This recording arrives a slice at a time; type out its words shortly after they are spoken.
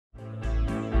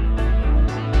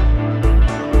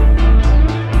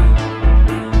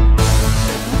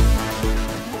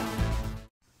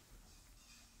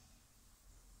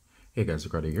Hey guys,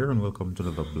 Ricardo here and welcome to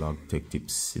another blog tech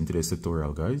tips. In today's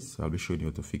tutorial guys, I'll be showing you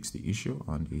how to fix the issue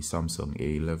on the Samsung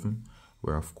A11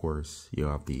 where of course you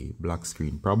have the black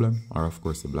screen problem or of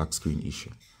course the black screen issue.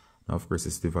 Now of course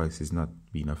this device is not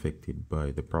being affected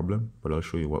by the problem, but I'll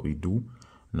show you what we do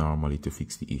normally to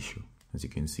fix the issue. As you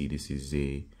can see, this is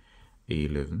a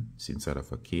A11, it's inside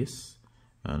of a case,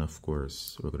 and of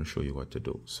course we're going to show you what to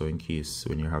do. So in case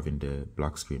when you're having the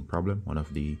black screen problem, one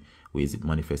of the ways it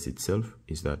manifests itself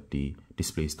is that the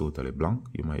display is totally blank.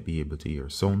 You might be able to hear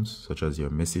sounds such as your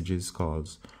messages,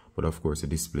 calls, but of course the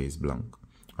display is blank.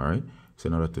 Alright, so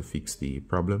in order to fix the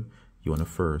problem, you want to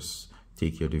first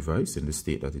take your device in the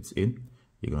state that it's in.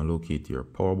 You're going to locate your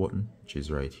power button, which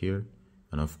is right here,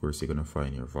 and of course you're going to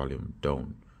find your volume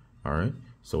down. Alright,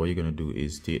 so what you're going to do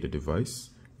is take the device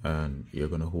and you're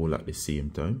going to hold at the same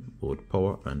time both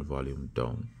power and volume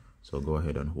down. So go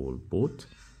ahead and hold both,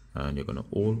 and you're going to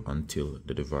hold until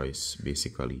the device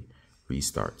basically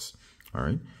restarts.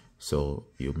 Alright, so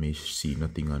you may see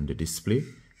nothing on the display.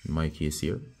 In my case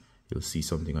here, you'll see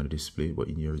something on the display, but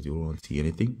in yours you won't see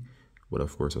anything. But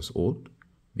of course, just hold,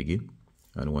 begin,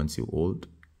 and once you hold,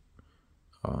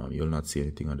 you'll not see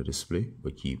anything on the display,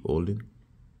 but keep holding.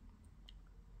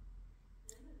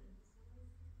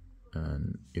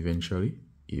 And eventually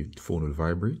your phone will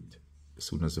vibrate. As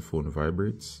soon as the phone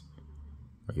vibrates,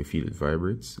 or you feel it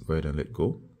vibrates, go ahead and let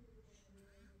go.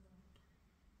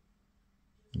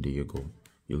 And there you go.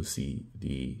 You'll see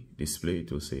the display.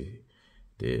 It will say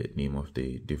the name of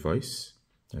the device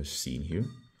as seen here,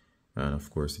 and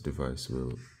of course the device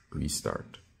will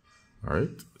restart.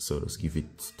 Alright, so just give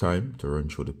it time to run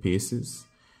through the paces,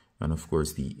 and of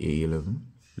course the A11,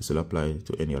 this will apply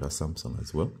to any other Samsung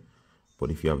as well. But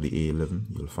if you have the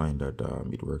A11, you'll find that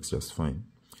it works just fine.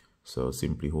 So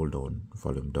simply hold down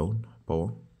volume down,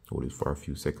 power, hold it for a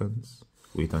few seconds,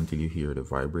 wait until you hear the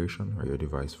vibration or your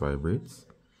device vibrates.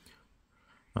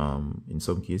 In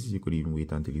some cases, you could even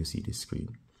wait until you see the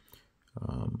screen.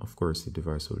 Of course, the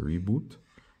device will reboot,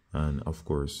 and of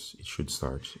course, it should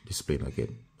start displaying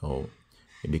again. Now,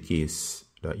 in the case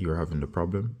that you're having the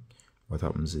problem, what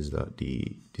happens is that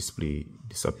the display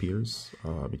disappears.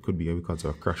 It could be because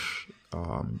of a crash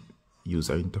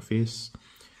user interface,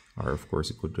 or of course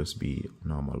it could just be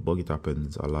normal bug. It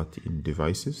happens a lot in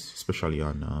devices, especially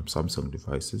on Samsung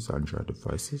devices, Android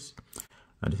devices,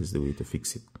 and this is the way to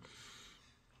fix it.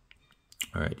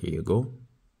 Alright, here you go.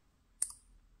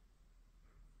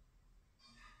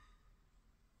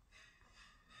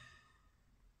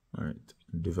 Alright,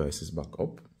 device is back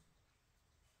up.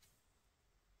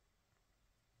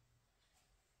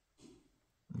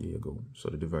 There you go. So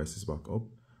the device is back up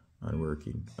and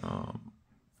working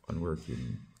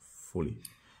fully.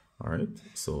 Alright,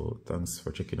 so thanks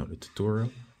for checking out the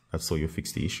tutorial. That's how you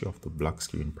fix the issue of the black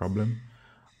screen problem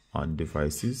on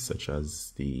devices such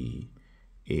as the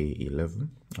A11.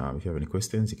 If you have any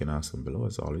questions, you can ask them below.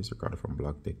 As always, Ricardo from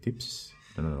Blog Tech Tips.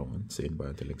 Another one saying bye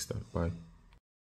until next time. Bye.